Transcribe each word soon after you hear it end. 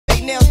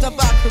nails done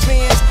by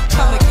Koreans.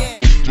 Come again.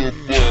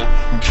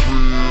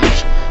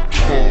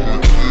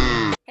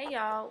 Hey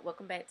y'all,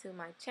 welcome back to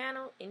my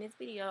channel. In this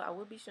video, I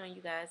will be showing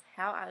you guys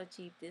how I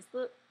achieved this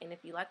look, and if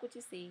you like what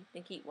you see,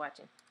 then keep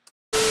watching.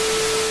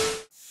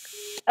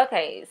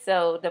 Okay,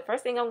 so the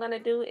first thing I'm going to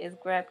do is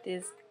grab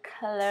this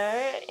color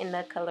in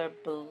the color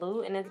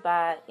blue, and it's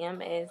by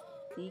By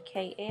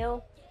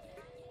Dk4l.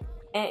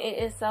 And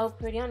it is so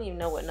pretty. I don't even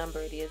know what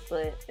number it is,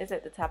 but it's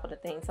at the top of the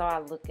thing, so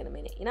I'll look in a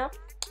minute, you know?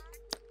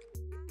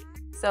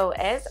 So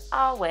as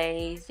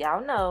always,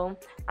 y'all know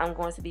I'm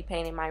going to be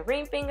painting my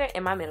ring finger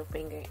and my middle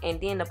finger. And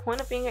then the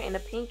pointer finger and the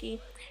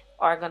pinky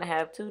are going to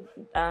have two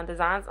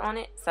designs on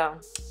it. So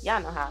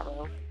y'all know how I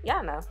roll.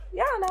 Y'all know.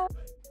 Y'all know.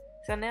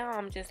 So now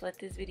I'm just let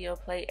this video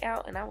play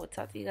out, and I will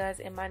talk to you guys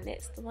in my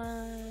next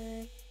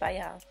one. Bye,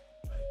 y'all.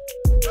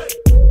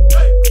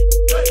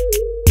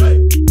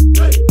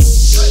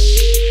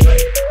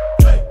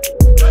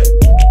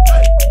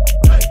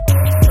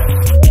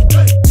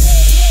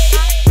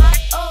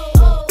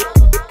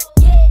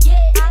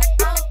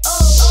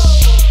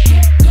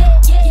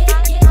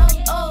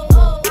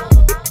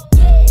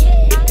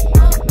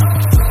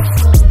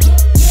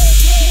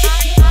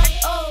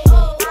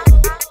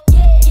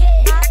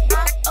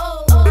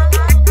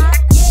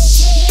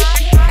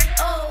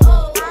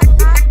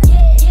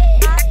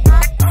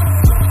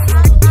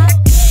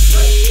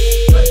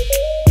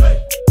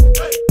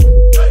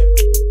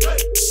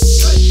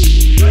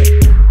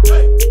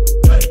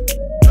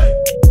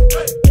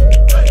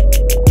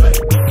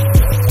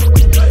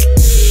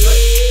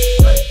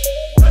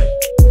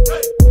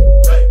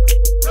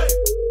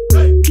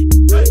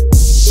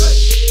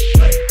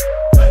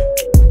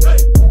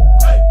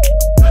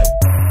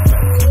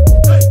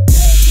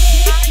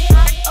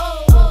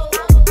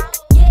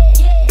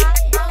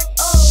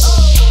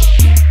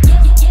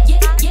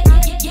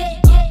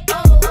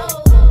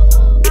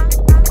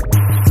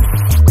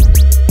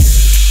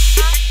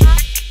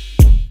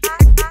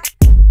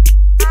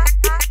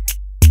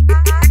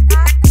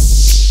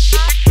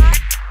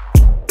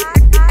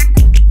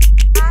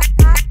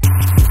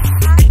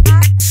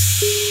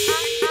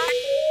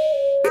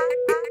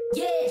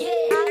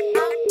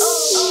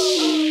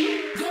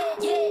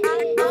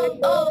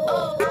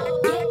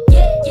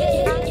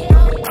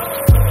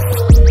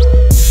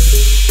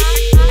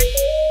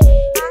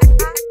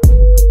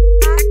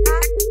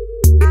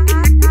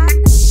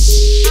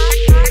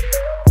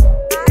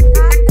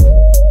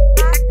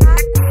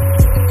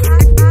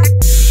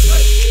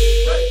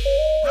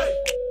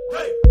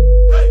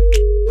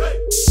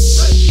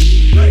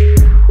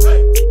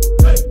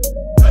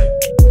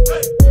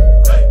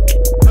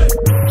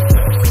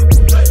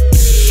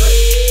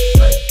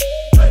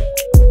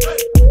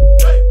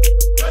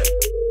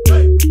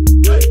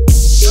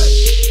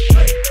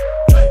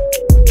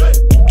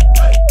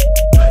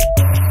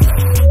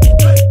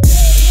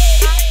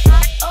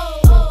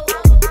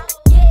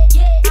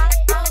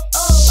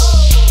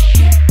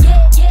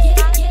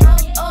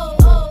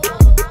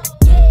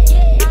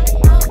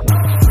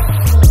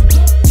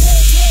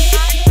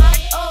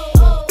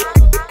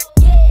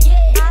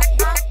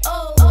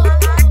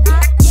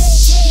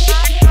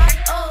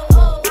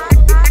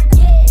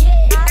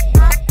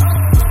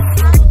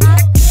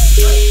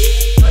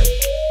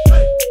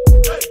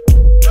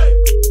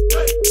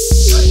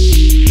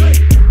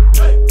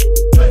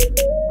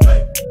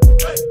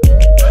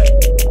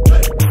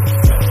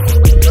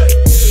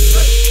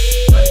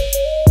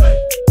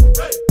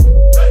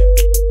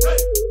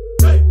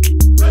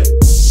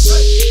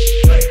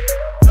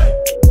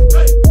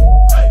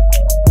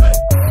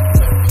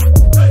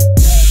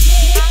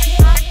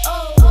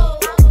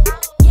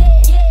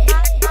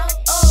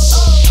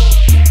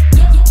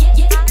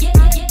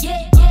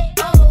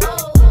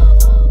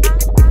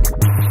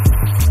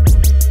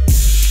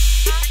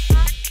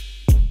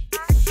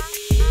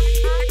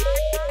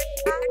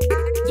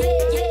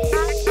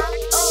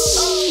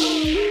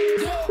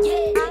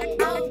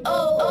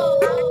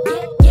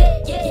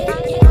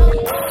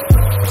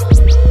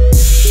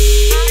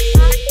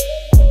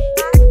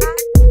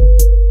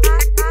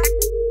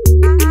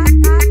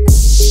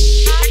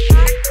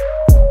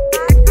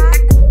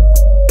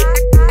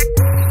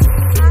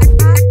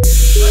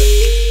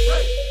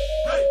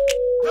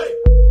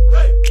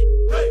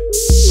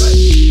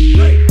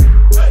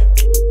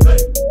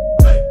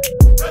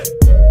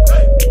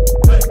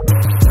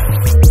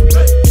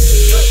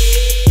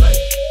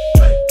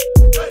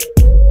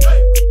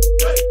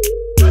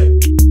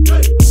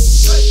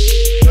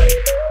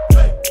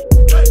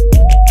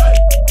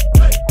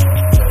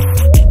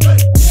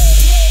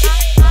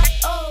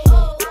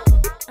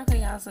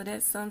 So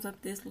that sums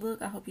up this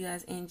look. I hope you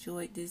guys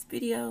enjoyed this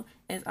video.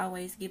 As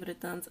always, give it a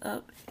thumbs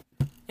up.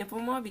 And for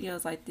more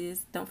videos like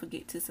this, don't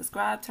forget to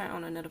subscribe, turn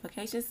on the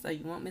notifications so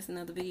you won't miss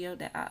another video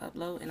that I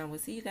upload. And I will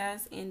see you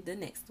guys in the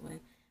next one.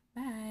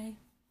 Bye.